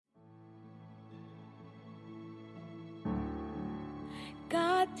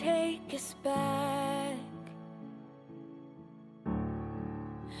take us back,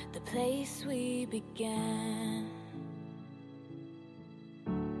 the place we began,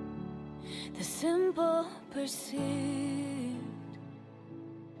 the simple pursuit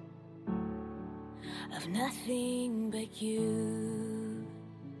of nothing but you,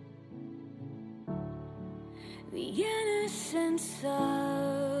 the innocence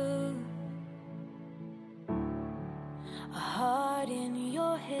of a heart in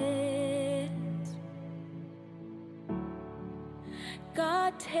your hands.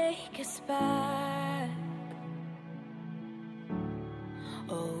 God, take us back.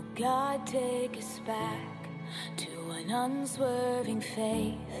 Oh God, take us back to an unswerving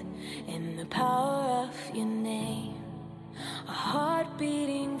faith in the power of your name, a heart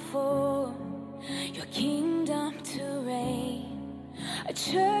beating for your kingdom to reign, a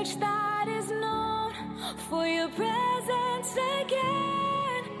church that is known for your presence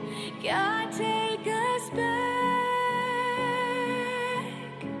again. God, take us back.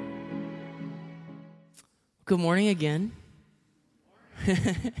 Good morning again.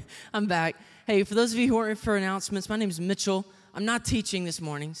 I'm back. Hey, for those of you who aren't for announcements, my name is Mitchell. I'm not teaching this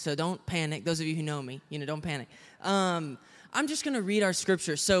morning, so don't panic. Those of you who know me, don't panic. I'm just going to read our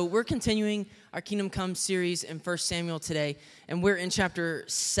scripture. So we're continuing our Kingdom Come series in 1 Samuel today, and we're in chapter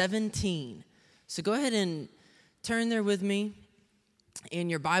 17. So go ahead and turn there with me in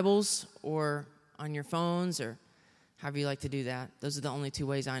your Bibles or on your phones or however you like to do that. Those are the only two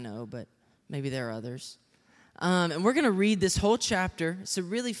ways I know, but maybe there are others. And we're going to read this whole chapter. It's a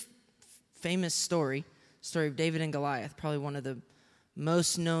really famous story of David and Goliath, probably one of the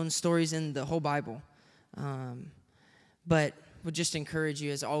most known stories in the whole Bible. But would just encourage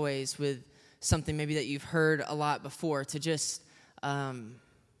you, as always, with something maybe that you've heard a lot before, to just,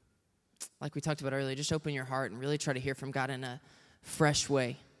 like we talked about earlier, just open your heart and really try to hear from God in a fresh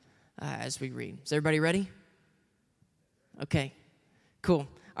way as we read. Is everybody ready? Okay, cool.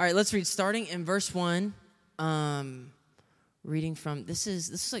 All right, let's read, starting in verse 1. Reading from, this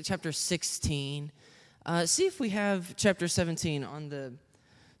is like chapter 16. See if we have chapter 17 on the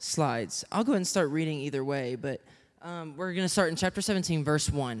slides. I'll go ahead and start reading either way, but we're going to start in chapter 17, verse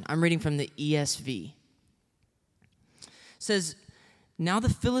 1. I'm reading from the ESV. It says, "Now the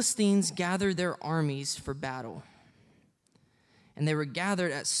Philistines gathered their armies for battle, and they were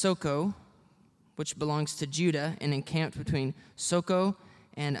gathered at Soko, which belongs to Judah, and encamped between Soko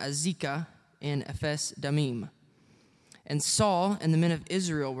and Azekah in Ephes Damim. And Saul and the men of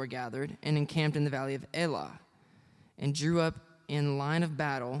Israel were gathered and encamped in the valley of Elah, and drew up in line of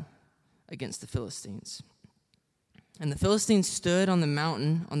battle against the Philistines. And the Philistines stood on the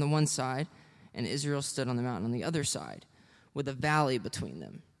mountain on the one side, and Israel stood on the mountain on the other side, with a valley between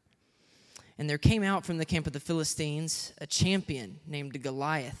them. And there came out from the camp of the Philistines a champion named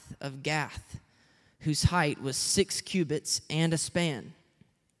Goliath of Gath, whose height was 6 cubits and a span.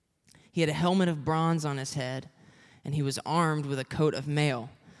 He had a helmet of bronze on his head, and he was armed with a coat of mail.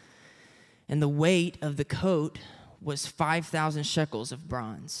 And the weight of the coat was 5,000 shekels of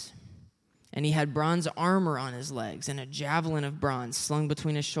bronze. And he had bronze armor on his legs, and a javelin of bronze slung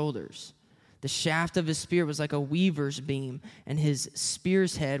between his shoulders. The shaft of his spear was like a weaver's beam, and his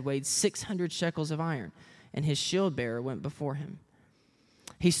spear's head weighed 600 shekels of iron, and his shield bearer went before him.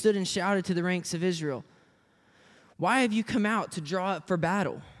 He stood and shouted to the ranks of Israel, 'Why have you come out to draw up for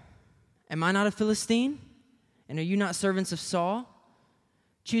battle? Am I not a Philistine? And are you not servants of Saul?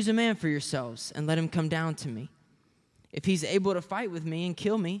 Choose a man for yourselves and let him come down to me. If he's able to fight with me and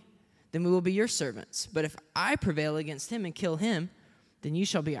kill me, then we will be your servants. But if I prevail against him and kill him, then you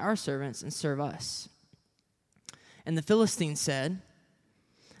shall be our servants and serve us.' And the Philistine said,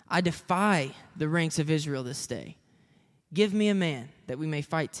 'I defy the ranks of Israel this day. Give me a man that we may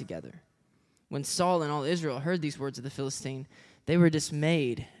fight together.' When Saul and all Israel heard these words of the Philistine, they were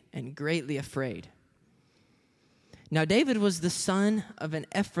dismayed and greatly afraid. Now David was the son of an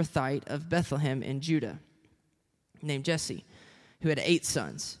Ephrathite of Bethlehem in Judah, named Jesse, who had 8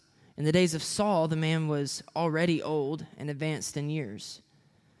 sons. In the days of Saul, the man was already old and advanced in years.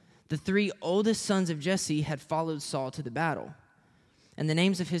 The 3 oldest sons of Jesse had followed Saul to the battle. And the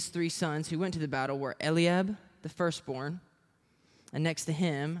names of his 3 sons who went to the battle were Eliab, the firstborn, and next to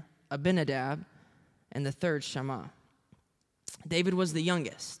him, Abinadab, and the third, Shammah. David was the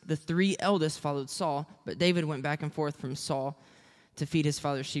youngest. The 3 eldest followed Saul, but David went back and forth from Saul to feed his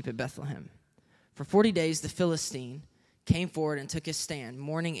father's sheep at Bethlehem. For 40 days, the Philistine came forward and took his stand,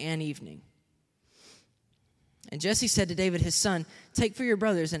 morning and evening. And Jesse said to David his son, 'Take for your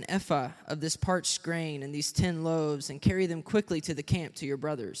brothers an ephah of this parched grain and these 10 loaves, and carry them quickly to the camp to your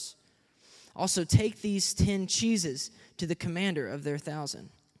brothers. Also take these 10 cheeses to the commander of their 1,000.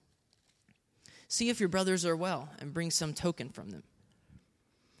 See if your brothers are well, and bring some token from them."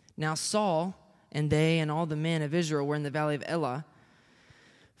 Now Saul and they and all the men of Israel were in the valley of Elah,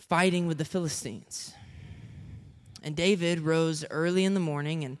 fighting with the Philistines. And David rose early in the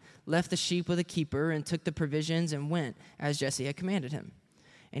morning and left the sheep with a keeper and took the provisions and went, as Jesse had commanded him.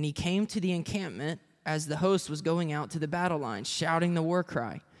 And he came to the encampment as the host was going out to the battle line, shouting the war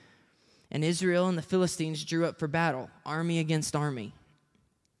cry. And Israel and the Philistines drew up for battle, army against army.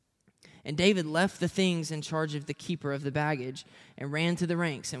 And David left the things in charge of the keeper of the baggage and ran to the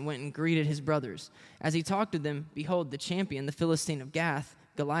ranks and went and greeted his brothers. As he talked to them, behold, the champion, the Philistine of Gath,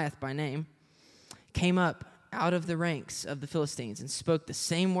 Goliath by name, came up out of the ranks of the Philistines and spoke the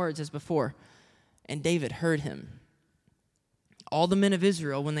same words as before, and David heard him. All the men of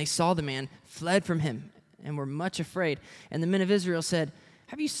Israel, when they saw the man, fled from him and were much afraid. And the men of Israel said,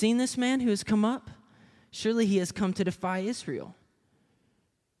 "Have you seen this man who has come up? Surely he has come to defy Israel.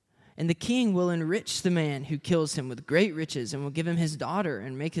 And the king will enrich the man who kills him with great riches and will give him his daughter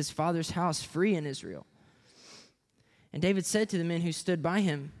and make his father's house free in Israel." And David said to the men who stood by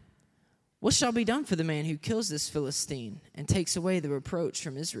him, "What shall be done for the man who kills this Philistine and takes away the reproach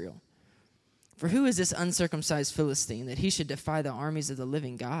from Israel? For who is this uncircumcised Philistine that he should defy the armies of the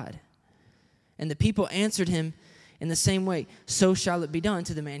living God?" And the people answered him in the same way, "So shall it be done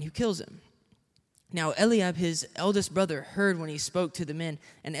to the man who kills him." Now Eliab, his eldest brother, heard when he spoke to the men,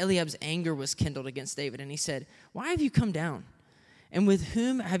 and Eliab's anger was kindled against David. And he said, "Why have you come down? And with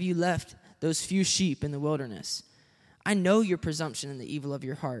whom have you left those few sheep in the wilderness? I know your presumption and the evil of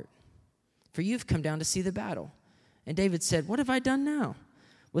your heart, for you have come down to see the battle." And David said, "What have I done now?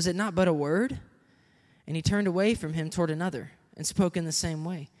 Was it not but a word?" And he turned away from him toward another and spoke in the same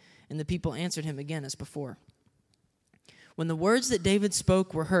way. And the people answered him again as before. When the words that David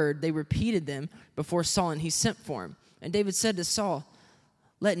spoke were heard, they repeated them before Saul, and he sent for him. And David said to Saul,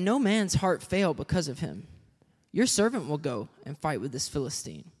 "Let no man's heart fail because of him. Your servant will go and fight with this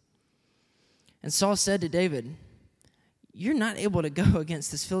Philistine." And Saul said to David, "You're not able to go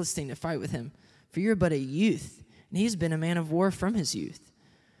against this Philistine to fight with him, for you're but a youth, and he's been a man of war from his youth."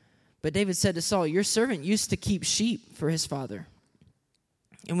 But David said to Saul, "Your servant used to keep sheep for his father.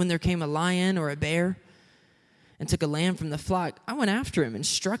 And when there came a lion or a bear and took a lamb from the flock, I went after him and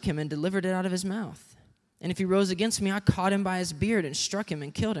struck him and delivered it out of his mouth. And if he rose against me, I caught him by his beard and struck him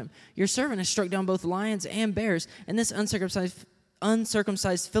and killed him. Your servant has struck down both lions and bears, and this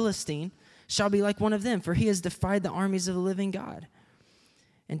uncircumcised Philistine shall be like one of them, for he has defied the armies of the living God."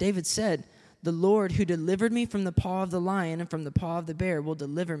 And David said, "The Lord who delivered me from the paw of the lion and from the paw of the bear will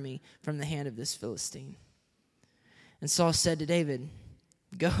deliver me from the hand of this Philistine." And Saul said to David,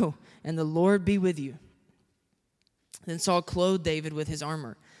 "Go, and the Lord be with you." Then Saul clothed David with his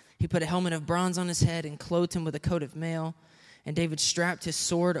armor. He put a helmet of bronze on his head and clothed him with a coat of mail. And David strapped his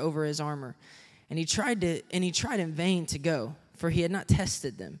sword over his armor. And he tried in vain to go, for he had not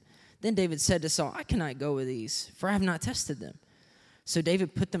tested them. Then David said to Saul, "I cannot go with these, for I have not tested them." So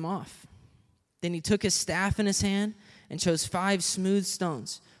David put them off. Then he took his staff in his hand and chose 5 smooth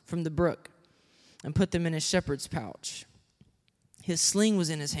stones from the brook and put them in his shepherd's pouch. His sling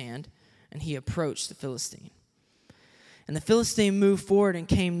was in his hand, and he approached the Philistine. And the Philistine moved forward and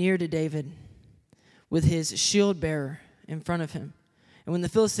came near to David with his shield bearer in front of him. And when the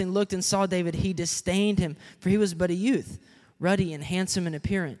Philistine looked and saw David, he disdained him, for he was but a youth, ruddy and handsome in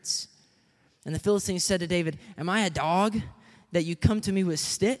appearance. And the Philistine said to David, "Am I a dog that you come to me with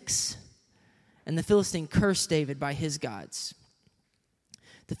sticks?" And the Philistine cursed David by his gods.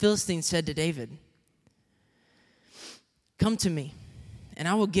 The Philistine said to David, "Come to me, and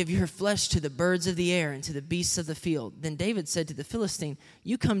I will give your flesh to the birds of the air and to the beasts of the field." Then David said to the Philistine,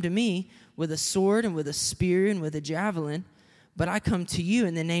 "You come to me with a sword and with a spear and with a javelin, but I come to you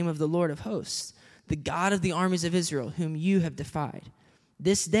in the name of the Lord of hosts, the God of the armies of Israel, whom you have defied.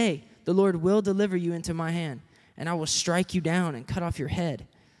 This day the Lord will deliver you into my hand, and I will strike you down and cut off your head.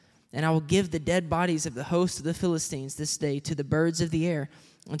 And I will give the dead bodies of the host of the Philistines this day to the birds of the air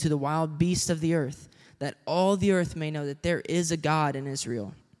and to the wild beasts of the earth, that all the earth may know that there is a God in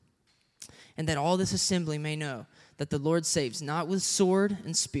Israel, and that all this assembly may know that the Lord saves not with sword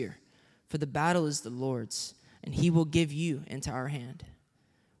and spear, for the battle is the Lord's, and he will give you into our hand."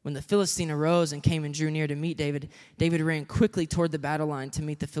 When the Philistine arose and came and drew near to meet David, David ran quickly toward the battle line to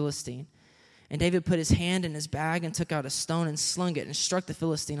meet the Philistine. And David put his hand in his bag and took out a stone and slung it and struck the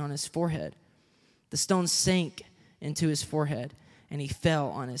Philistine on his forehead. The stone sank into his forehead, and he fell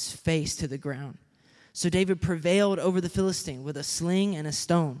on his face to the ground. So David prevailed over the Philistine with a sling and a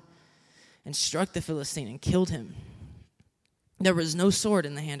stone and struck the Philistine and killed him. There was no sword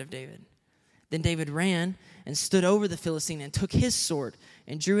in the hand of David. Then David ran and stood over the Philistine and took his sword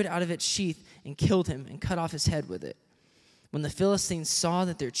and drew it out of its sheath and killed him and cut off his head with it. When the Philistines saw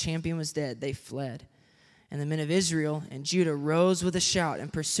that their champion was dead, they fled. And the men of Israel and Judah rose with a shout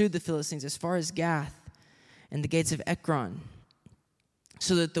and pursued the Philistines as far as Gath and the gates of Ekron,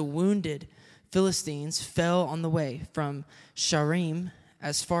 so that the wounded Philistines fell on the way from Shaaraim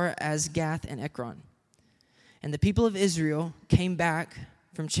as far as Gath and Ekron. And the people of Israel came back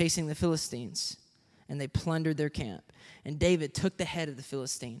from chasing the Philistines, and they plundered their camp. And David took the head of the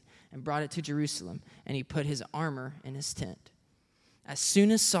Philistine and brought it to Jerusalem, and he put his armor in his tent. As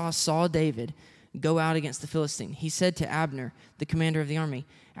soon as Saul saw David go out against the Philistine, he said to Abner, the commander of the army,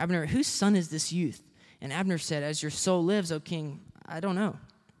 "Abner, whose son is this youth?" And Abner said, "As your soul lives, O king, I don't know."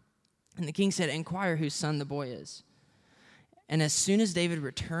 And the king said, "Inquire whose son the boy is." And as soon as David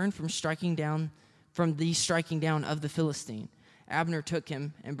returned from the striking down of the Philistine, Abner took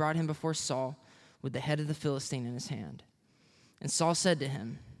him and brought him before Saul with the head of the Philistine in his hand. And Saul said to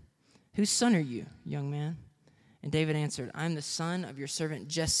him, "Whose son are you, young man?" And David answered, "I am the son of your servant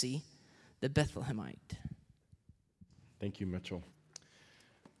Jesse, the Bethlehemite." Thank you, Mitchell.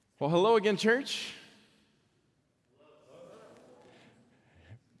 Well, hello again, church.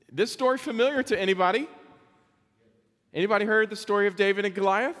 This story familiar to anybody? Anybody heard the story of David and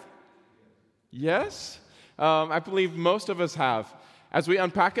Goliath? Yes? I believe most of us have. As we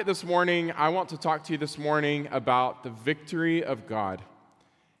unpack it this morning, I want to talk to you this morning about the victory of God.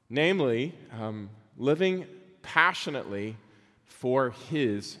 Namely, living passionately for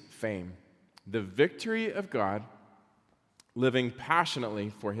His fame. The victory of God, living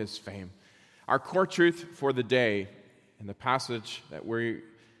passionately for His fame. Our core truth for the day, in the passage that we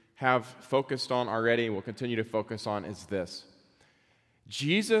have focused on already and will continue to focus on, is this: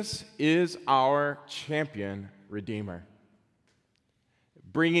 Jesus is our champion redeemer,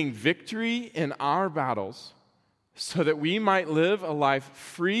 bringing victory in our battles so that we might live a life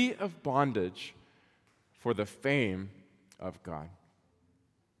free of bondage for the fame of God.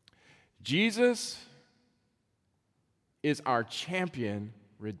 Jesus is our champion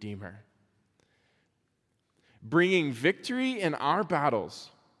redeemer, bringing victory in our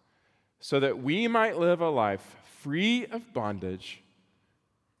battles so that we might live a life free of bondage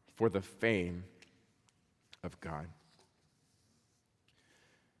for the fame of God.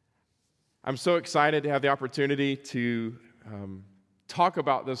 I'm so excited to have the opportunity to talk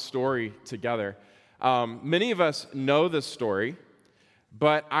about this story together. Many of us know this story,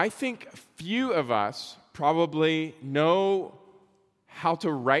 but I think few of us probably know how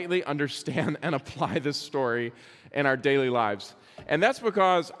to rightly understand and apply this story in our daily lives. And that's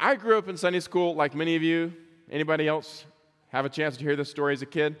because I grew up in Sunday school like many of you. Anybody else have a chance to hear this story as a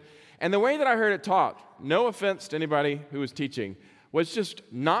kid? And the way that I heard it taught, no offense to anybody who was teaching, was just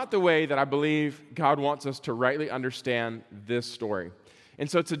not the way that I believe God wants us to rightly understand this story. And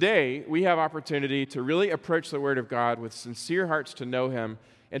so today, we have opportunity to really approach the Word of God with sincere hearts to know Him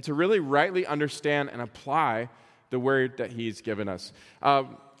and to really rightly understand and apply the Word that He's given us.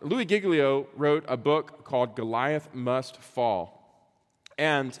 Louis Giglio wrote a book called Goliath Must Fall.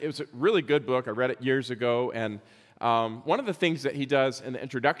 And it was a really good book. I read it years ago. And one of the things that he does in the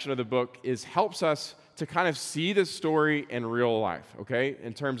introduction of the book is helps us to kind of see this story in real life, okay?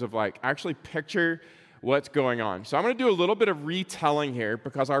 In terms of like actually picture what's going on. So I'm going to do a little bit of retelling here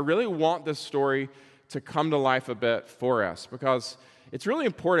because I really want this story to come to life a bit for us, because it's really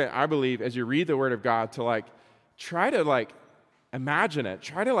important, I believe, as you read the Word of God to like try to like imagine it,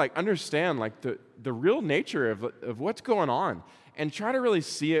 try to like understand like the real nature of what's going on, and try to really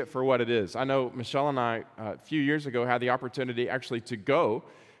see it for what it is. I know Michelle and I, a few years ago, had the opportunity actually to go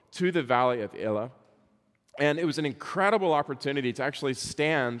to the Valley of Elah. And it was an incredible opportunity to actually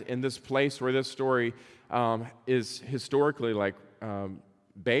stand in this place where this story is historically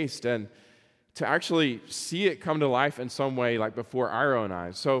based, and to actually see it come to life in some way like before our own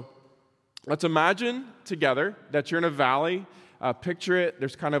eyes. So let's imagine together that you're in a valley. Picture it,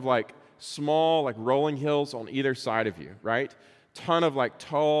 there's kind of like small like rolling hills on either side of you, right? Ton of like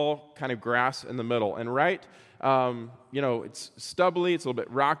tall kind of grass in the middle. And right, it's stubbly, it's a little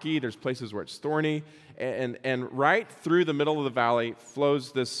bit rocky, there's places where it's thorny. And right through the middle of the valley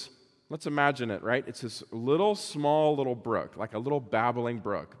flows this, let's imagine it, right? It's this small little brook, like a little babbling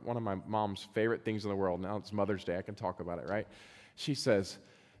brook. One of my mom's favorite things in the world. Now it's Mother's Day, I can talk about it, right? She says,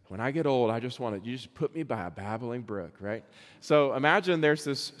 when I get old, I just want you just put me by a babbling brook, right? So imagine there's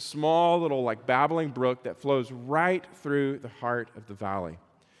this small little like babbling brook that flows right through the heart of the valley.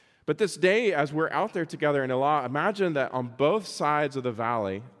 But this day, as we're out there together in Elah, imagine that on both sides of the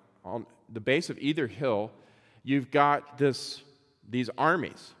valley, on the base of either hill, you've got these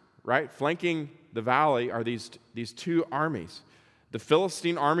armies, right? Flanking the valley are these two armies. The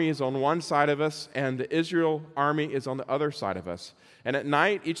Philistine army is on one side of us, and the Israel army is on the other side of us. And at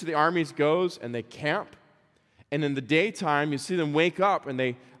night, each of the armies goes and they camp. And in the daytime, you see them wake up and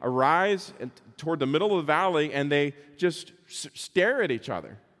they arise toward the middle of the valley and they just stare at each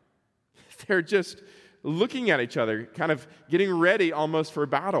other. They're just looking at each other, kind of getting ready almost for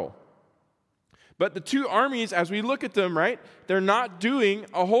battle. But the two armies, as we look at them, right, they're not doing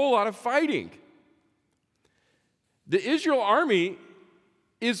a whole lot of fighting. The Israel army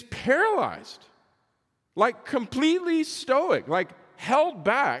is paralyzed, like completely stoic, like held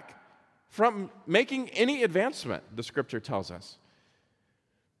back from making any advancement, the scripture tells us.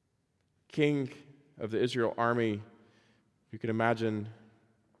 King of the Israel army, you can imagine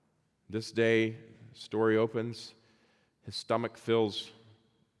this day, story opens, his stomach feels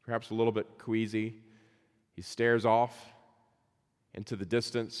perhaps a little bit queasy. He stares off into the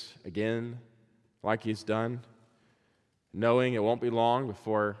distance again, like he's done, knowing it won't be long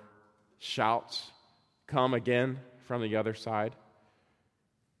before shouts come again from the other side.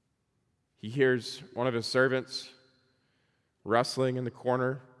 He hears one of his servants rustling in the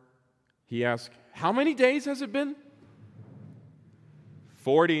corner. He asks, "How many days has it been?"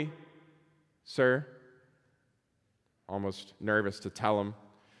 40, sir. Almost nervous to tell him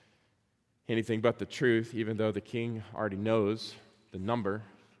anything but the truth, even though the king already knows the number.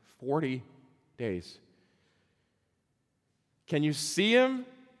 40 days. Can you see him?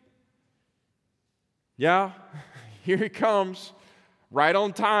 Yeah, here he comes, right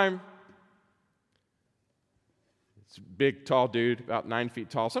on time. It's a big, tall dude, about 9 feet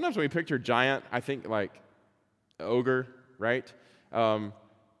tall. Sometimes when we picture giant, I think like ogre, right?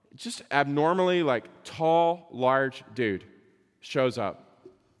 Just abnormally like tall, large dude shows up,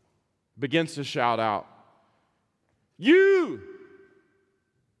 begins to shout out, You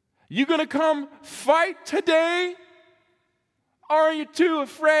gonna come fight today? Or are you too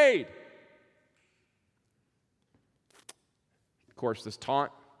afraid? Of course, this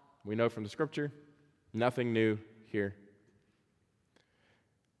taunt, we know from the scripture, nothing new here.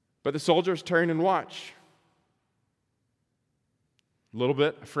 But the soldiers turn and watch. A little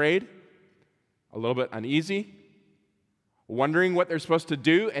bit afraid, a little bit uneasy, wondering what they're supposed to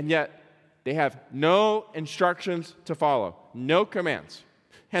do, and yet they have no instructions to follow, no commands.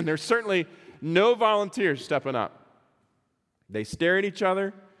 And there's certainly no volunteers stepping up. They stare at each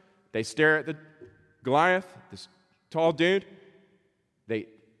other. They stare at the Goliath, this tall dude. They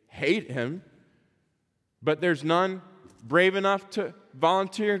hate him, but there's none brave enough to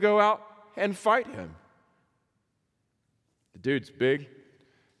volunteer to go out and fight him. The dude's big.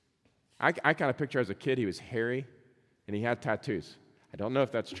 I kind of picture as a kid he was hairy and he had tattoos. I don't know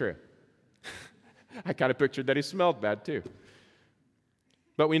if that's true. I kind of pictured that he smelled bad too.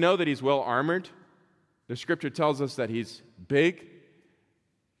 But we know that he's well armored. The scripture tells us that he's big.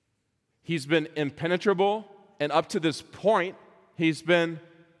 He's been impenetrable, and up to this point, he's been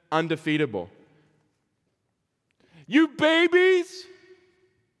undefeatable. You babies,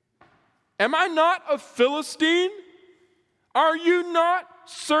 am I not a Philistine? Are you not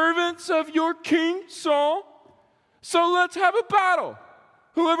servants of your king, Saul? So let's have a battle.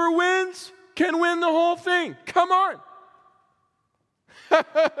 Whoever wins can win the whole thing. Come on.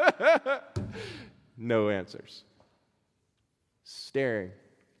 No answers. Staring.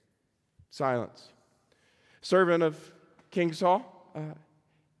 Silence. Servant of King Saul,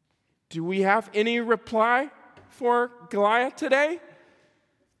 do we have any reply for Goliath today?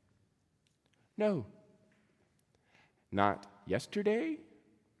 No. Not yesterday,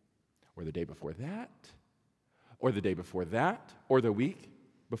 or the day before that, or the day before that, or the week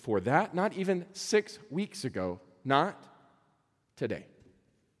before that, not even 6 weeks ago, not today.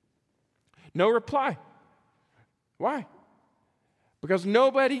 No reply. Why? Because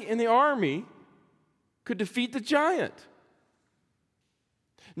nobody in the army could defeat the giant.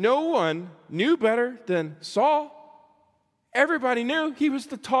 No one knew better than Saul. Everybody knew he was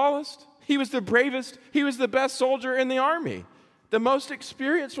the tallest, he was the bravest, he was the best soldier in the army, the most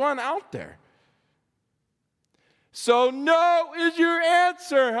experienced one out there. So no is your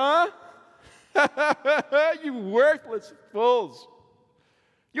answer, huh? You worthless fools.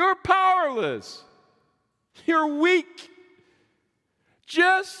 You're powerless. You're weak.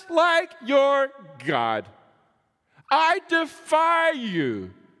 Just like your God. I defy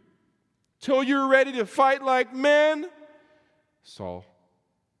you till you're ready to fight like men. Saul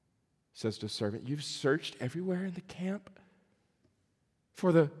says to the servant, you've searched everywhere in the camp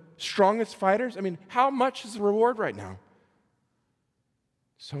for the strongest fighters? I mean, how much is the reward right now?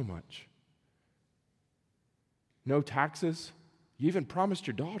 So much. No taxes. You even promised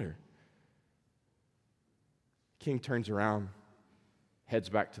your daughter. King turns around, heads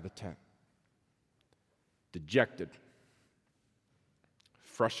back to the tent. Dejected,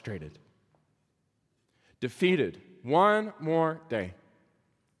 frustrated, defeated one more day,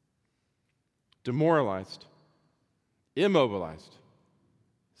 demoralized, immobilized,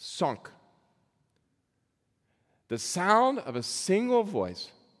 sunk. The sound of a single voice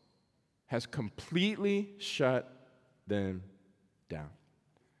has completely shut them down.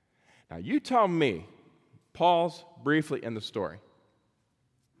 Now, you tell me, pause briefly in the story.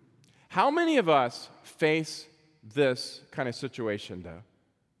 How many of us face this kind of situation, though?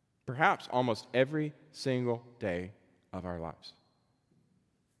 Perhaps almost every single day of our lives.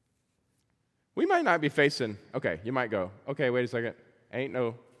 We might not be facing, okay, you might go, okay, wait a second, ain't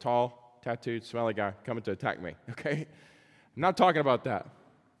no tall, tattooed, smelly guy coming to attack me, okay? I'm not talking about that.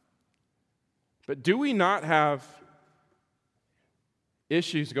 But do we not have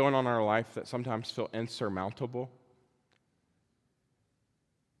issues going on in our life that sometimes feel insurmountable?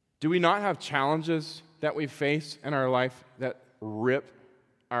 Do we not have challenges that we face in our life that rip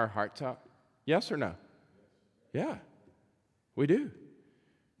our hearts out? Yes or no? Yeah, we do.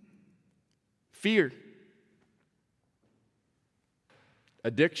 Fear,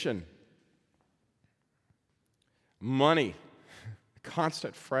 addiction, money,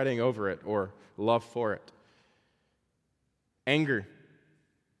 constant fretting over it or love for it, anger,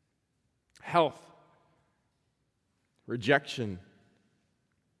 health, rejection,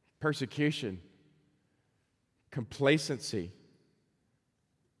 persecution, complacency.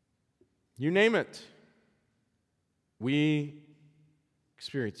 You name it, we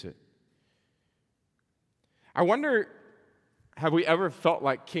experience it. I wonder, have we ever felt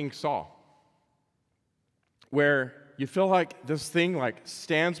like King Saul? Where you feel like this thing like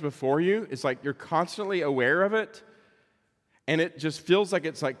stands before you, it's like you're constantly aware of it, and it just feels like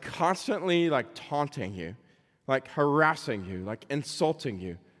it's like constantly like taunting you, like harassing you, like insulting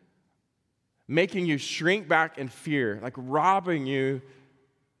you, making you shrink back in fear, like robbing you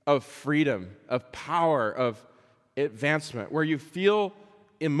of freedom, of power, of advancement, where you feel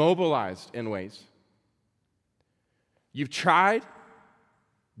immobilized in ways. You've tried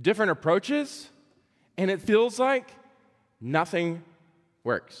different approaches, and it feels like nothing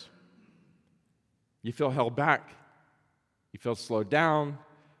works. You feel held back. You feel slowed down.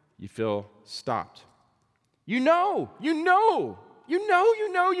 You feel stopped. You know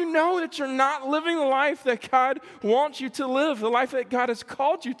that you're not living the life that God wants you to live, the life that God has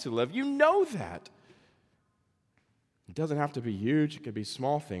called you to live. You know that. It doesn't have to be huge. It could be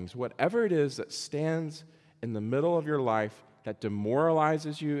small things. Whatever it is that stands in the middle of your life that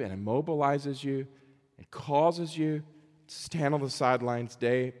demoralizes you and immobilizes you and causes you to stand on the sidelines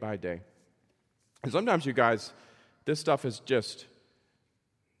day by day. And sometimes, you guys, this stuff is just,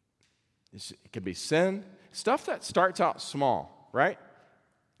 it can be sin, stuff that starts out small, right?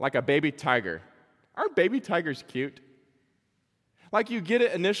 Like a baby tiger. Aren't baby tigers cute? Like you get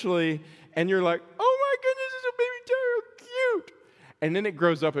it initially and you're like, oh my goodness, it's a baby tiger, cute. And then it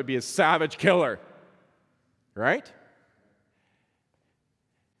grows up and be a savage killer. Right?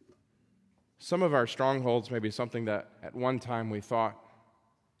 Some of our strongholds may be something that at one time we thought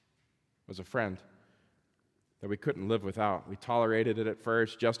was a friend that we couldn't live without. We tolerated it at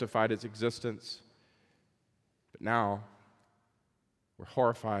first, justified its existence, but now we're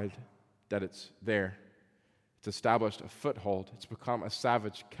horrified that it's there. It's established a foothold. It's become a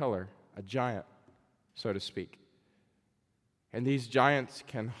savage killer, a giant, so to speak. And these giants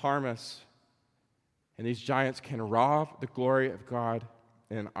can harm us. And these giants can rob the glory of God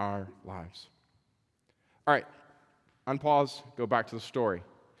in our lives. All right, unpause, go back to the story.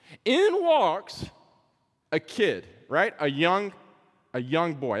 In walks a kid, right? A young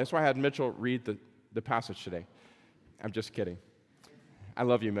boy. That's why I had Mitchell read the passage today. I'm just kidding. I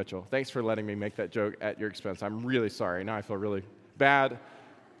love you, Mitchell. Thanks for letting me make that joke at your expense. I'm really sorry. Now I feel really bad.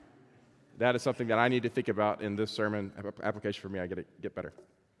 That is something that I need to think about in this sermon application for me. I got to get better.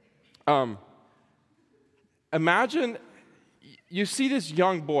 Imagine you see this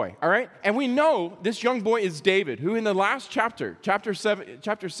young boy, all right? And we know this young boy is David, who in the last chapter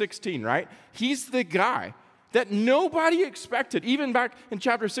 16, right? He's the guy that nobody expected, even back in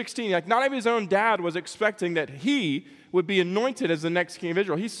chapter 16, like not even his own dad was expecting that he would be anointed as the next king of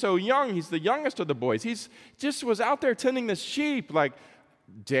Israel. He's so young, he's the youngest of the boys. He's just was out there tending the sheep, like,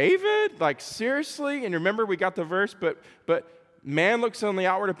 David? Like, seriously? And remember, we got the verse, but man looks on the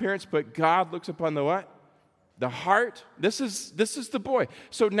outward appearance, but God looks upon the what? The heart. This is the boy.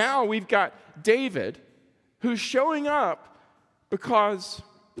 So now we've got David who's showing up because,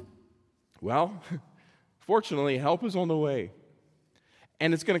 well, fortunately, help is on the way.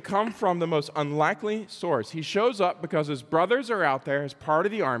 And it's going to come from the most unlikely source. He shows up because his brothers are out there as part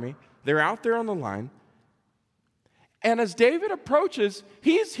of the army. They're out there on the line. And as David approaches,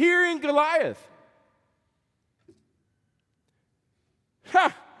 he's hearing Goliath.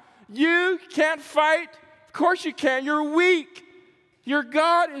 Ha! You can't fight? Of course you can. You're weak. Your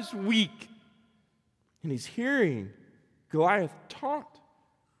God is weak. And he's hearing Goliath taunt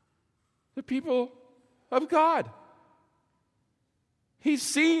the people of God. He's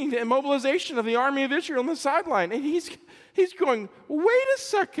seeing the immobilization of the army of Israel on the sideline, and he's going, wait a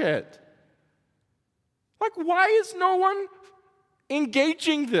second. Like, why is no one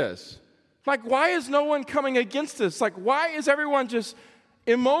engaging this? Like, why is no one coming against this? Like, why is everyone just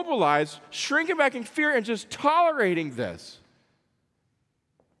immobilized, shrinking back in fear, and just tolerating this?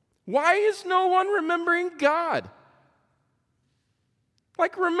 Why is no one remembering God?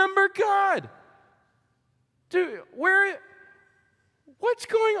 Like, remember God. Dude, what's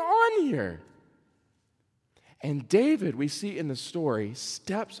going on here? And David, we see in the story,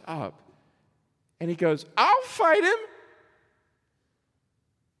 steps up and he goes, I'll fight him.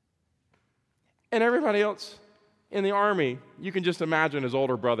 And everybody else in the army, you can just imagine his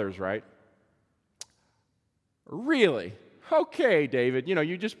older brothers, right? Really? Okay, David,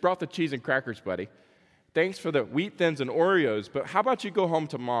 you just brought the cheese and crackers, buddy. Thanks for the Wheat Thins and Oreos, but how about you go home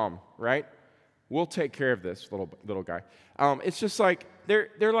to mom, right? We'll take care of this little guy. It's just like,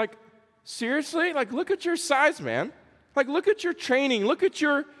 they're like, seriously? Like, look at your size, man. Like, look at your training. Look at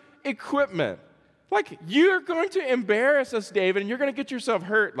your equipment. Like, you're going to embarrass us, David, and you're going to get yourself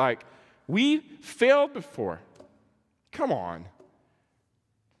hurt. Like, we failed before. Come on.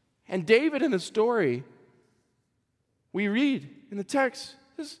 And David in the story, we read in the text,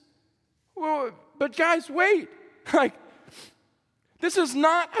 says, well, but guys, wait. Like, this is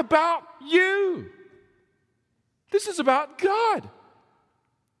not about you. This is about God.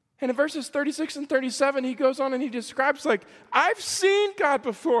 And in verses 36 and 37, he goes on and he describes, like, I've seen God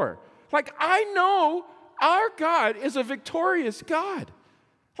before. Like, I know our God is a victorious God.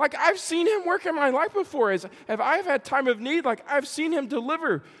 Like, I've seen him work in my life before. If I've had time of need, like, I've seen him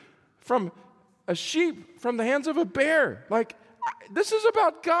deliver from a sheep from the hands of a bear. Like, this is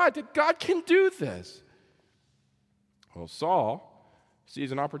about God, that God can do this. Well, Saul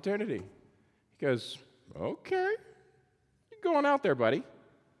sees an opportunity. He goes, okay, you're going out there, buddy.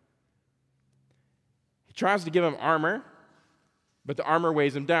 He tries to give him armor, but the armor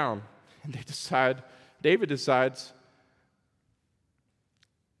weighs him down. And David decides,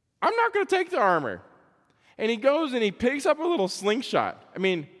 I'm not going to take the armor. And he goes and he picks up a little slingshot. I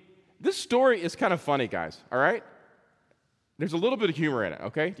mean, this story is kind of funny, guys, all right? There's a little bit of humor in it,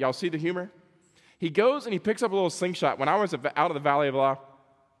 okay? Y'all see the humor? He goes and he picks up a little slingshot. When I was out of the Valley of Elah,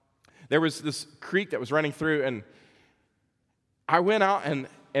 there was this creek that was running through, and I went out and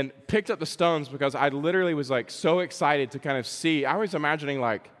picked up the stones because I literally was like so excited to kind of see. I was imagining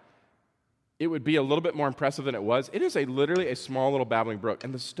like it would be a little bit more impressive than it was. It is literally a small little babbling brook,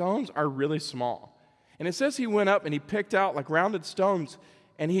 and the stones are really small. And it says he went up and he picked out like rounded stones,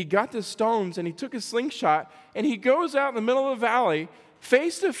 and he got the stones and he took a slingshot and he goes out in the middle of the valley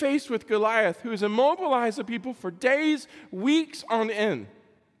face to face with Goliath, who has immobilized the people for days, weeks on end.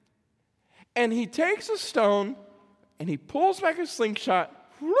 And he takes a stone and he pulls back his slingshot,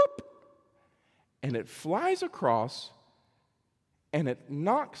 whoop, and it flies across and it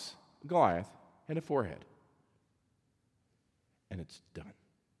knocks Goliath in the forehead. And it's done.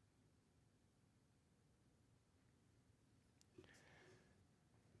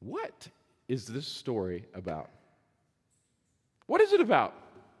 What is this story about? What is it about?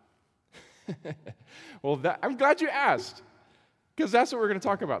 Well, I'm glad you asked, because that's what we're going to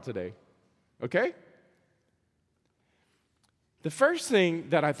talk about today. Okay? The first thing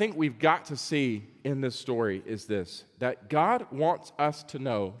that I think we've got to see in this story is this, that God wants us to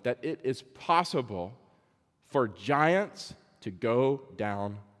know that it is possible for giants to go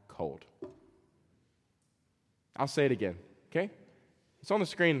down cold. I'll say it again, okay? It's on the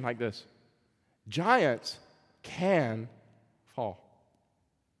screen like this. Giants can fall.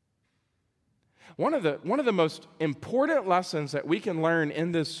 One of the most important lessons that we can learn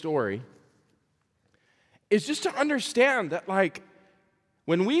in this story is just to understand that, like,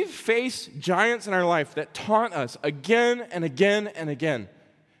 when we face giants in our life that taunt us again and again and again,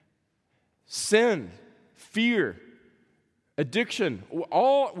 sin, fear, addiction,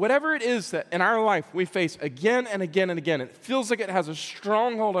 whatever it is that in our life we face again and again and again, it feels like it has a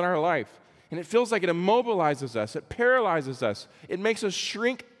stronghold in our life, and it feels like it immobilizes us, it paralyzes us, it makes us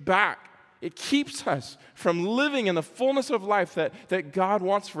shrink back. It keeps us from living in the fullness of life that God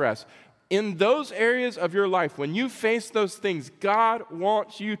wants for us. in those areas of your life, when you face those things, God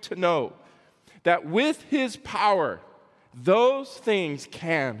wants you to know that with His power, those things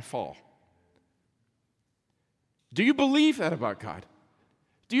can fall. Do you believe that about God?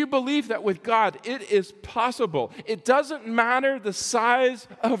 Do you believe that with God it is possible? It doesn't matter the size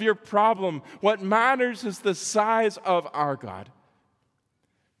of your problem. What matters is the size of our God.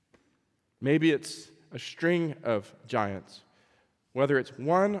 Maybe it's a string of giants. Whether it's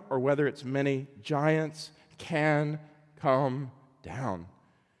one or whether it's many, giants can come down.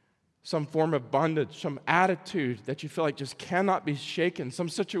 Some form of bondage, some attitude that you feel like just cannot be shaken, some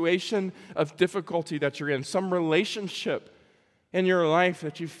situation of difficulty that you're in, some relationship in your life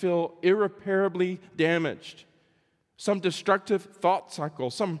that you feel irreparably damaged, some destructive thought cycle,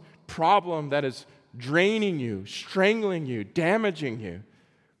 some problem that is draining you, strangling you, damaging you.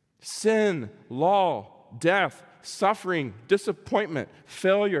 Sin, law, death, suffering, disappointment,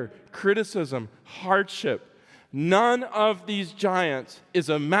 failure, criticism, hardship. None of these giants is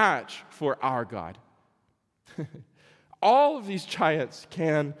a match for our God. All of these giants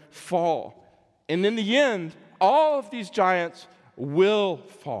can fall. And in the end, all of these giants will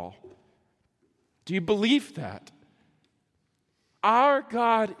fall. Do you believe that? Our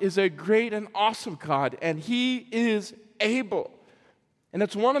God is a great and awesome God, and He is able. And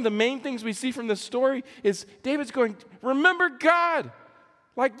that's one of the main things we see from this story is David's going, remember God.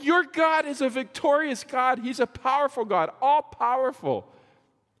 Like your God is a victorious God. He's a powerful God, all powerful.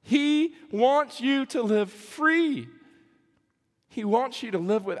 He wants you to live free. He wants you to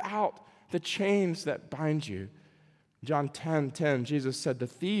live without the chains that bind you. John 10:10, Jesus said, the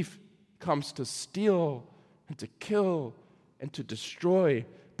thief comes to steal and to kill and to destroy,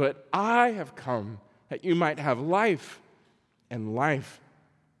 but I have come that you might have life and life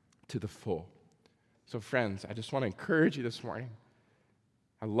to the full. So friends, I just want to encourage you this morning.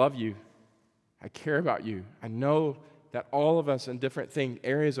 I love you. I care about you. I know that all of us in different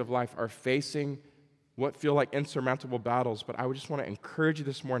areas of life are facing what feel like insurmountable battles, but I would just want to encourage you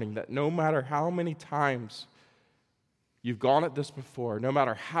this morning that no matter how many times you've gone at this before, no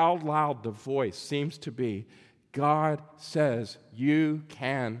matter how loud the voice seems to be, God says you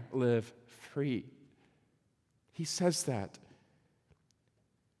can live free. He says that.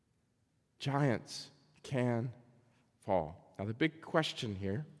 Giants can fall. Now, the big question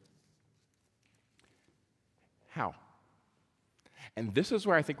here, how? And this is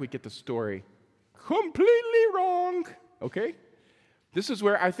where I think we get the story completely wrong, okay? This is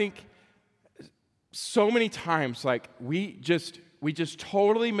where I think so many times, like, we just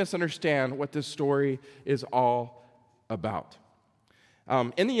totally misunderstand what this story is all about.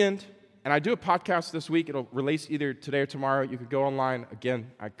 In the end, and I do a podcast this week. It'll release either today or tomorrow. You could go online. Again,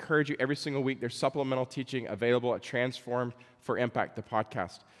 I encourage you every single week. There's supplemental teaching available at Transformed for Impact, the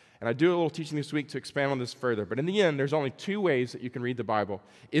podcast. And I do a little teaching this week to expand on this further. But in the end, there's only two ways that you can read the Bible.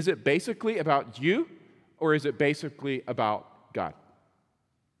 Is it basically about you, or is it basically about God?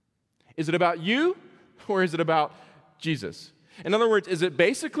 Is it about you, or is it about Jesus? In other words, is it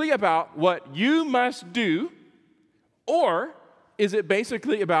basically about what you must do, or is it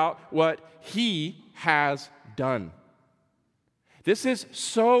basically about what He has done? This is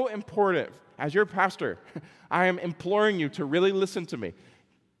so important. As your pastor, I am imploring you to really listen to me.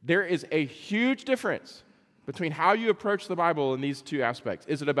 There is a huge difference between how you approach the Bible in these two aspects.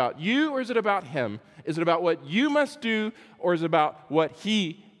 Is it about you, or is it about Him? Is it about what you must do, or is it about what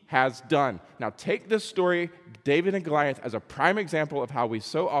He has done? Now take this story, David and Goliath, as a prime example of how we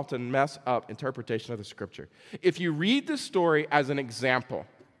so often mess up interpretation of the Scripture. If you read this story as an example,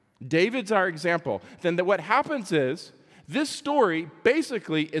 David's our example, then what happens is this story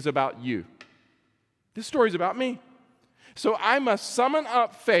basically is about you. This story is about me. So I must summon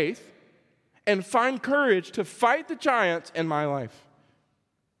up faith and find courage to fight the giants in my life.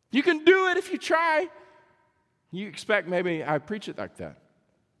 You can do it if you try. You expect maybe I preach it like that.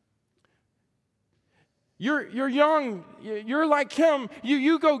 You're young. You're like him.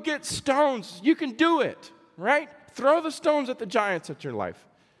 You go get stones. You can do it, right? Throw the stones at the giants at your life.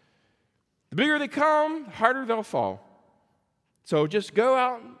 The bigger they come, the harder they'll fall. So just go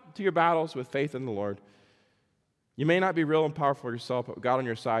out to your battles with faith in the Lord. You may not be real and powerful yourself, but with God on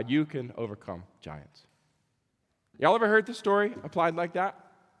your side, you can overcome giants. Y'all ever heard this story applied like that?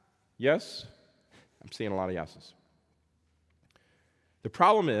 Yes? I'm seeing a lot of yeses. The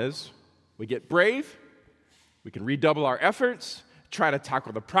problem is, we get brave, we can redouble our efforts, try to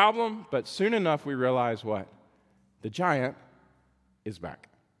tackle the problem, but soon enough we realize what? The giant is back.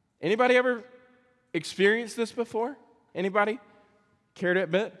 Anybody ever experienced this before? Anybody? Care to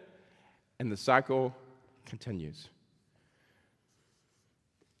admit? And the cycle continues.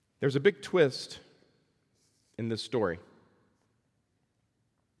 There's a big twist in this story.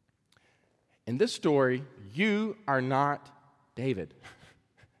 In this story, you are not David.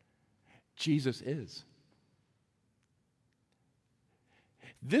 Jesus is.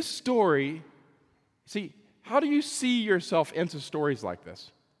 This story, see, how do you see yourself into stories like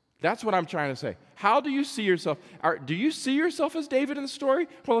this? That's what I'm trying to say. How do you see yourself? Do you see yourself as David in the story?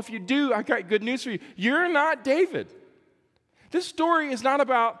 Well, if you do, I got good news for you. You're not David. This story is not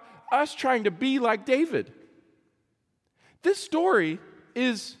about us trying to be like David. This story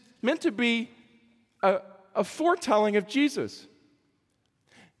is meant to be a foretelling of Jesus.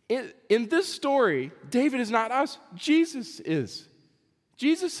 In this story, David is not us. Jesus is.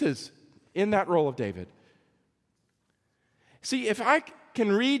 Jesus is in that role of David. See, if I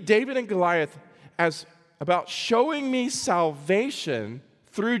can read David and Goliath as about showing me salvation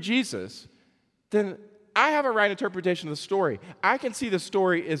through Jesus, then I have a right interpretation of the story. I can see the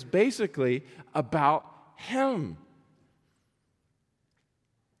story is basically about him.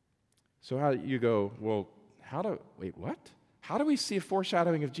 So how you go, well, what? How do we see a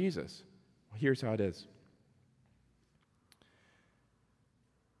foreshadowing of Jesus? Well, here's how it is.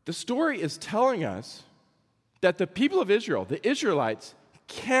 The story is telling us that the people of Israel, the Israelites,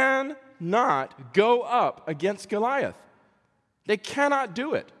 cannot go up against Goliath. They cannot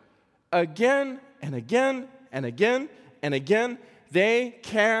do it. Again and again and again and again, they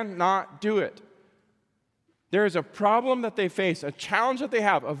cannot do it. There is a problem that they face, a challenge that they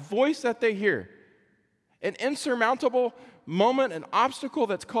have, a voice that they hear, an insurmountable moment, an obstacle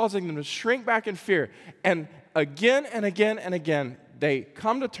that's causing them to shrink back in fear. And again and again and again, they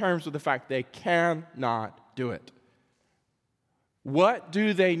come to terms with the fact they cannot do it. What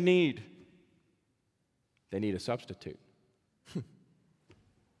do they need? They need a substitute.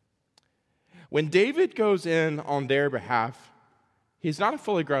 When David goes in on their behalf, he's not a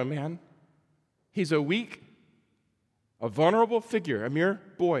fully grown man. He's a weak, a vulnerable figure, a mere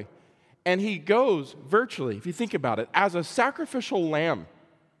boy. And he goes virtually, if you think about it, as a sacrificial lamb.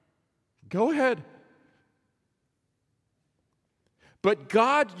 Go ahead. But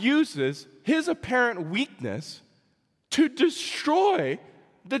God uses his apparent weakness to destroy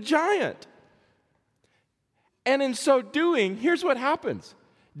the giant. And in so doing, here's what happens.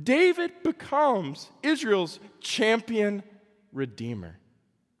 David becomes Israel's champion redeemer.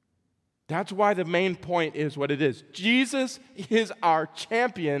 That's why the main point is what it is. Jesus is our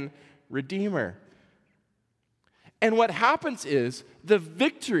champion redeemer. And what happens is the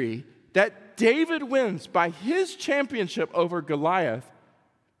victory that David wins by his championship over Goliath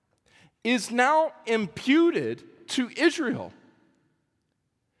is now imputed to Israel.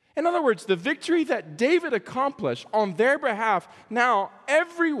 In other words, the victory that David accomplished on their behalf, now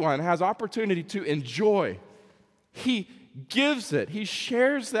everyone has opportunity to enjoy. He gives it. He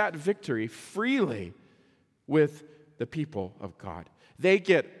shares that victory freely with the people of God. They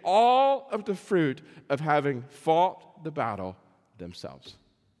get all of the fruit of having fought the battle themselves.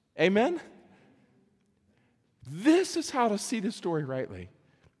 Amen? This is how to see the story rightly.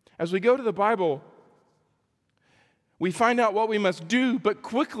 As we go to the Bible, we find out what we must do, but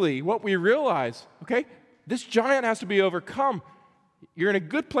quickly what we realize, okay, this giant has to be overcome. You're in a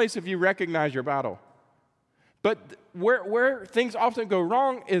good place if you recognize your battle. But where things often go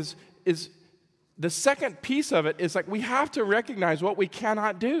wrong is the second piece of it is like we have to recognize what we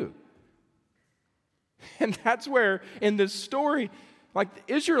cannot do. And that's where in this story, like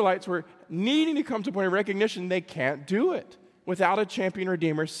the Israelites were needing to come to a point of recognition they can't do it without a champion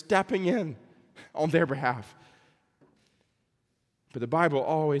redeemer stepping in on their behalf. But the Bible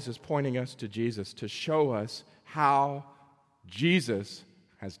always is pointing us to Jesus to show us how Jesus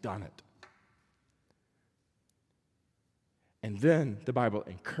has done it. And then the Bible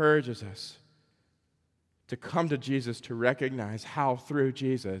encourages us to come to Jesus to recognize how through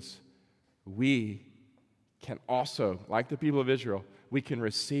Jesus we can also, like the people of Israel, we can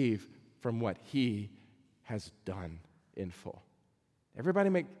receive from what he has done in full.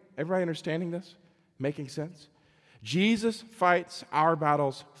 Everybody understanding this? Making sense? Jesus fights our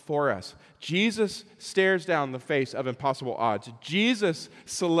battles for us. Jesus stares down the face of impossible odds. Jesus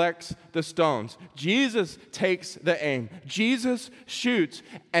selects the stones. Jesus takes the aim. Jesus shoots,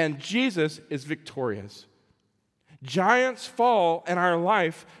 and Jesus is victorious. Giants fall in our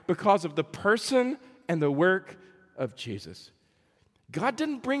life because of the person and the work of Jesus. God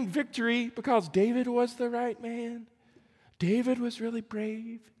didn't bring victory because David was the right man. David was really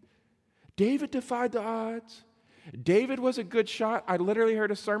brave. David defied the odds. David was a good shot. I literally heard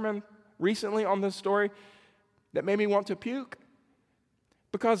a sermon recently on this story that made me want to puke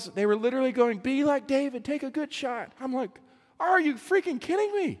because they were literally going, be like David, take a good shot. I'm like, are you freaking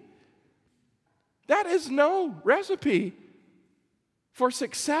kidding me? That is no recipe for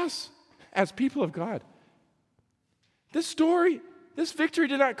success as people of God. This story, this victory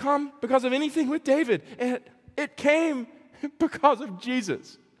did not come because of anything with David. It came because of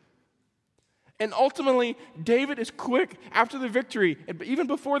Jesus. And ultimately, David is quick after the victory, and even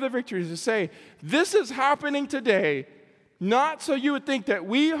before the victory, to say, this is happening today, not so you would think that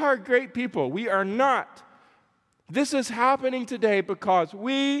we are great people. We are not. This is happening today because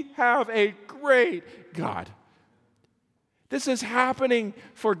we have a great God. This is happening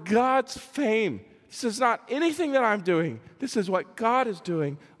for God's fame. This is not anything that I'm doing. This is what God is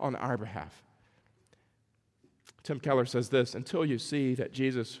doing on our behalf. Tim Keller says this, until you see that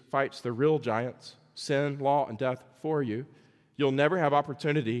Jesus fights the real giants, sin, law, and death for you, you'll never have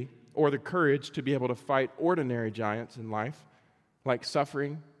opportunity or the courage to be able to fight ordinary giants in life, like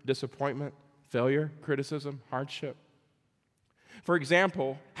suffering, disappointment, failure, criticism, hardship. For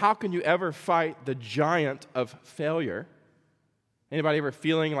example, how can you ever fight the giant of failure? Anybody ever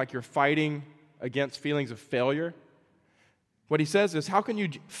feeling like you're fighting against feelings of failure? What he says is, how can you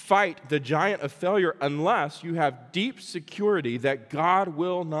fight the giant of failure unless you have deep security that God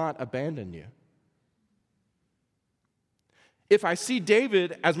will not abandon you? If I see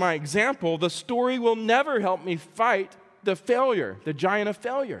David as my example, the story will never help me fight the failure, the giant of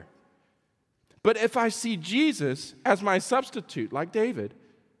failure. But if I see Jesus as my substitute, like David,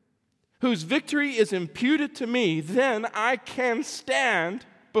 whose victory is imputed to me, then I can stand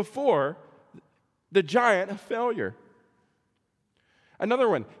before the giant of failure. Another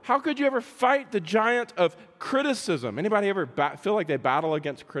one, how could you ever fight the giant of criticism? Anybody ever feel like they battle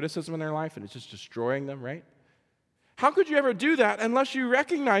against criticism in their life and it's just destroying them, right? How could you ever do that unless you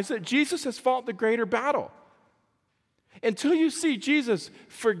recognize that Jesus has fought the greater battle? Until you see Jesus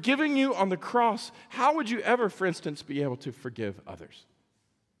forgiving you on the cross, how would you ever, for instance, be able to forgive others?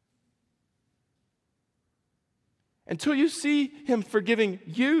 Until you see him forgiving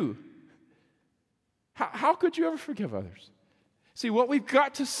you, how could you ever forgive others? See, what we've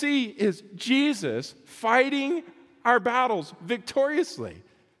got to see is Jesus fighting our battles victoriously,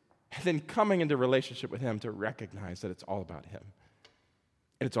 and then coming into relationship with him to recognize that it's all about him.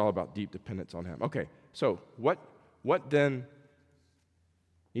 And it's all about deep dependence on him. Okay, so what then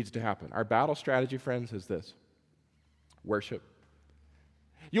needs to happen? Our battle strategy, friends, is this: worship.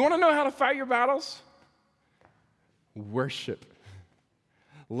 You want to know how to fight your battles? Worship.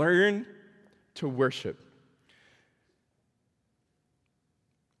 Learn to worship.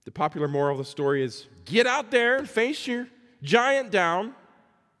 The popular moral of the story is get out there and face your giant down,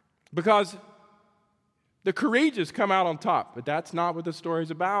 because the courageous come out on top. But that's not what the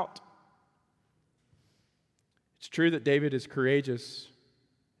story's about. It's true that David is courageous.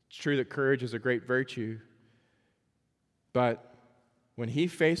 It's true that courage is a great virtue. But when he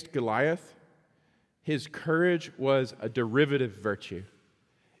faced Goliath, his courage was a derivative virtue.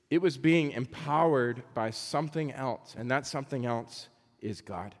 It was being empowered by something else, and that something else is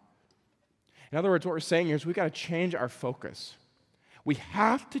God. In other words, what we're saying here is we've got to change our focus. We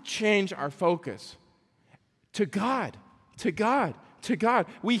have to change our focus to God, to God, to God.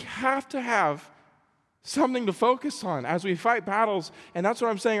 We have to have something to focus on as we fight battles, and that's what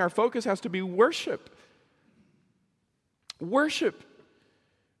I'm saying. Our focus has to be worship. Worship.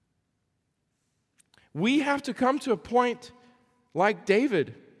 We have to come to a point like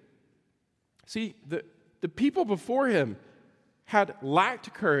David. See, the people before him had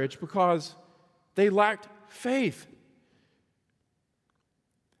lacked courage because they lacked faith.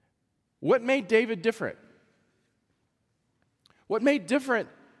 What made David different? What made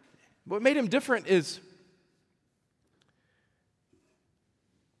him different is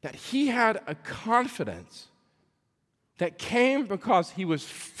that he had a confidence that came because he was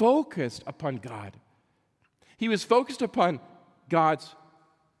focused upon God. He was focused upon God's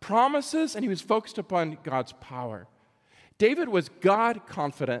promises, and he was focused upon God's power. David was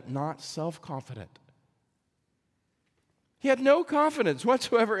God-confident, not self-confident. He had no confidence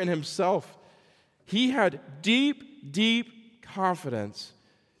whatsoever in himself. He had deep, deep confidence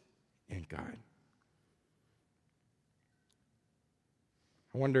in God.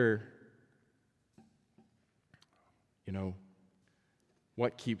 I wonder,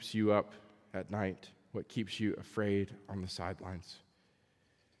 what keeps you up at night? What keeps you afraid on the sidelines?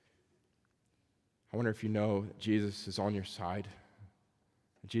 I wonder if you know that Jesus is on your side.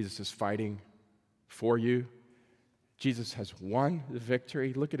 Jesus is fighting for you. Jesus has won the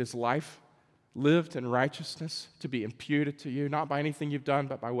victory. Look at his life, lived in righteousness to be imputed to you, not by anything you've done,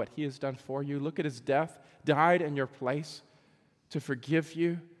 but by what he has done for you. Look at his death, died in your place to forgive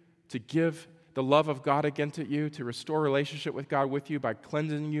you, to give the love of God again to you, to restore relationship with God with you by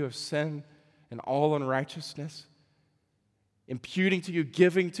cleansing you of sin and all unrighteousness, imputing to you,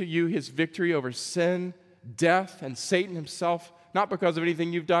 giving to you his victory over sin, death, and Satan himself, not because of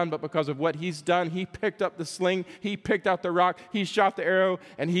anything you've done, but because of what he's done. He picked up the sling, he picked out the rock, he shot the arrow,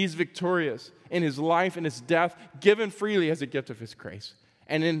 and he's victorious in his life and his death, given freely as a gift of his grace.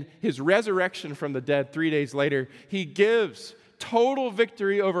 And in his resurrection from the dead 3 days later, he gives total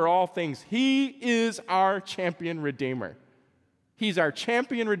victory over all things. He is our champion redeemer. He's our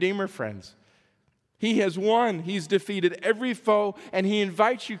champion redeemer, friends. He has won. He's defeated every foe, and he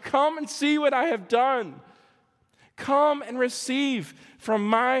invites you, come and see what I have done. Come and receive from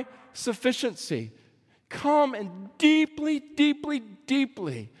my sufficiency. Come and deeply, deeply,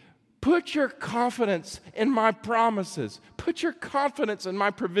 deeply put your confidence in my promises. Put your confidence in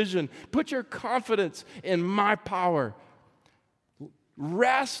my provision. Put your confidence in my power.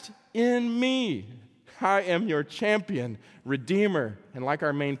 Rest in me. I am your champion, redeemer. And like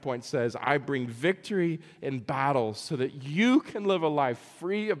our main point says, I bring victory in battles so that you can live a life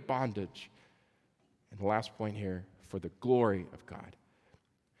free of bondage. And the last point here, for the glory of God.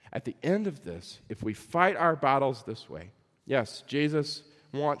 At the end of this, if we fight our battles this way, yes, Jesus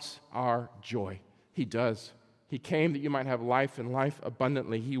wants our joy. He does. He came that you might have life and life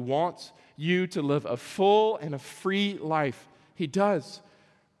abundantly. He wants you to live a full and a free life. He does.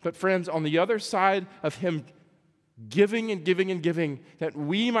 But friends, on the other side of him giving and giving and giving, that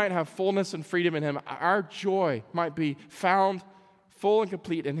we might have fullness and freedom in him, our joy might be found full and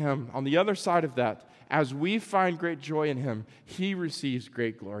complete in him. On the other side of that, as we find great joy in him, he receives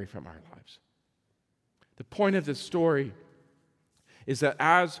great glory from our lives. The point of this story is that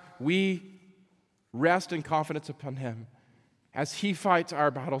as we rest in confidence upon him, as he fights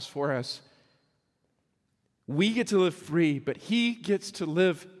our battles for us, we get to live free, but he gets to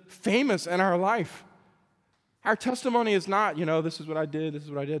live famous in our life. Our testimony is not, this is what I did, this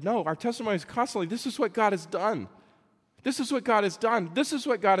is what I did. No, our testimony is constantly, this is what God has done. This is what God has done. This is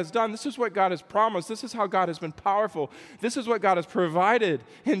what God has done. This is what God has promised. This is how God has been powerful. This is what God has provided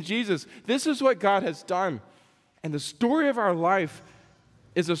in Jesus. This is what God has done. And the story of our life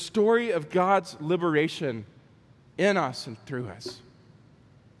is a story of God's liberation in us and through us.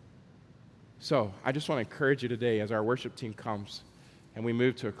 So I just want to encourage you today as our worship team comes and we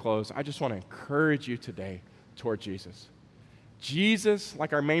move to a close. I just want to encourage you today toward Jesus. Jesus,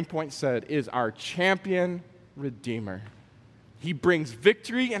 like our main point said, is our champion redeemer. He brings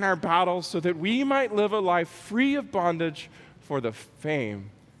victory in our battles so that we might live a life free of bondage for the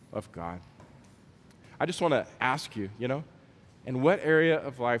fame of God. I just want to ask you, in what area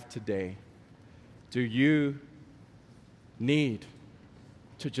of life today do you need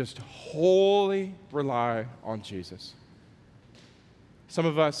to just wholly rely on Jesus? Some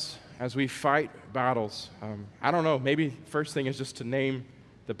of us, as we fight battles, I don't know, maybe the first thing is just to name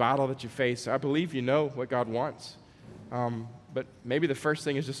the battle that you face. I believe you know what God wants. But maybe the first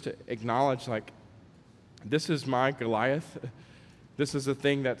thing is just to acknowledge, this is my Goliath. This is the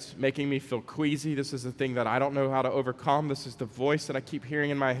thing that's making me feel queasy. This is the thing that I don't know how to overcome. This is the voice that I keep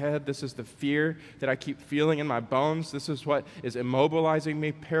hearing in my head. This is the fear that I keep feeling in my bones. This is what is immobilizing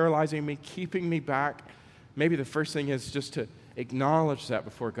me, paralyzing me, keeping me back. Maybe the first thing is just to acknowledge that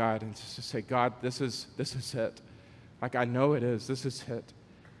before God and just to say, God, this is it. I know it is. This is it.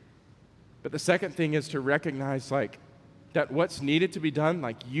 But the second thing is to recognize, that what's needed to be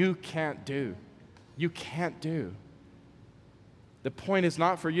done, you can't do. You can't do. The point is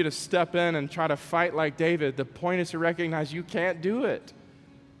not for you to step in and try to fight like David. The point is to recognize you can't do it.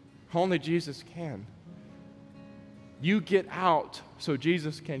 Only Jesus can. You get out so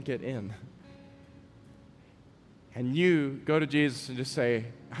Jesus can get in. And you go to Jesus and just say,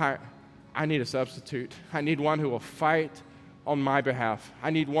 I need a substitute. I need one who will fight on my behalf.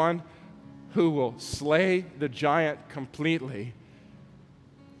 I need one who will slay the giant completely.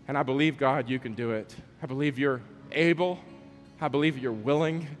 And I believe, God, you can do it. I believe you're able. I believe you're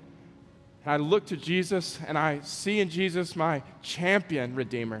willing. And I look to Jesus, and I see in Jesus my champion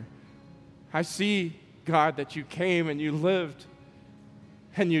redeemer. I see, God, that you came and you lived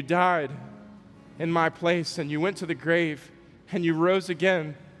and you died in my place, and you went to the grave and you rose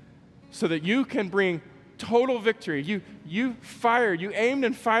again so that you can bring total victory. You fired, you aimed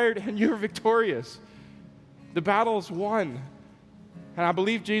and fired, and you're victorious. The battle is won. And I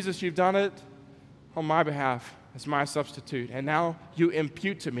believe, Jesus, you've done it on my behalf as my substitute. And now you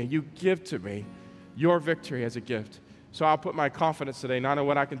impute to me, you give to me your victory as a gift. So I'll put my confidence today, not in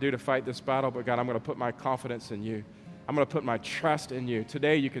what I can do to fight this battle, but God, I'm going to put my confidence in you. I'm going to put my trust in you.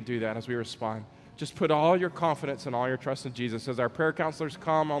 Today you can do that as we respond. Just put all your confidence and all your trust in Jesus. As our prayer counselors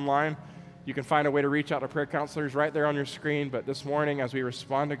come online, you can find a way to reach out to prayer counselors right there on your screen. But this morning, as we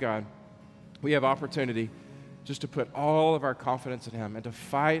respond to God, we have opportunity just to put all of our confidence in him and to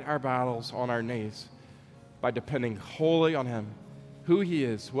fight our battles on our knees by depending wholly on him, who he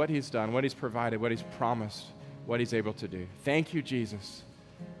is, what he's done, what he's provided, what he's promised, what he's able to do. Thank you, Jesus.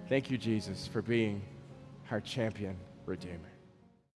 Thank you, Jesus, for being our champion Redeemer.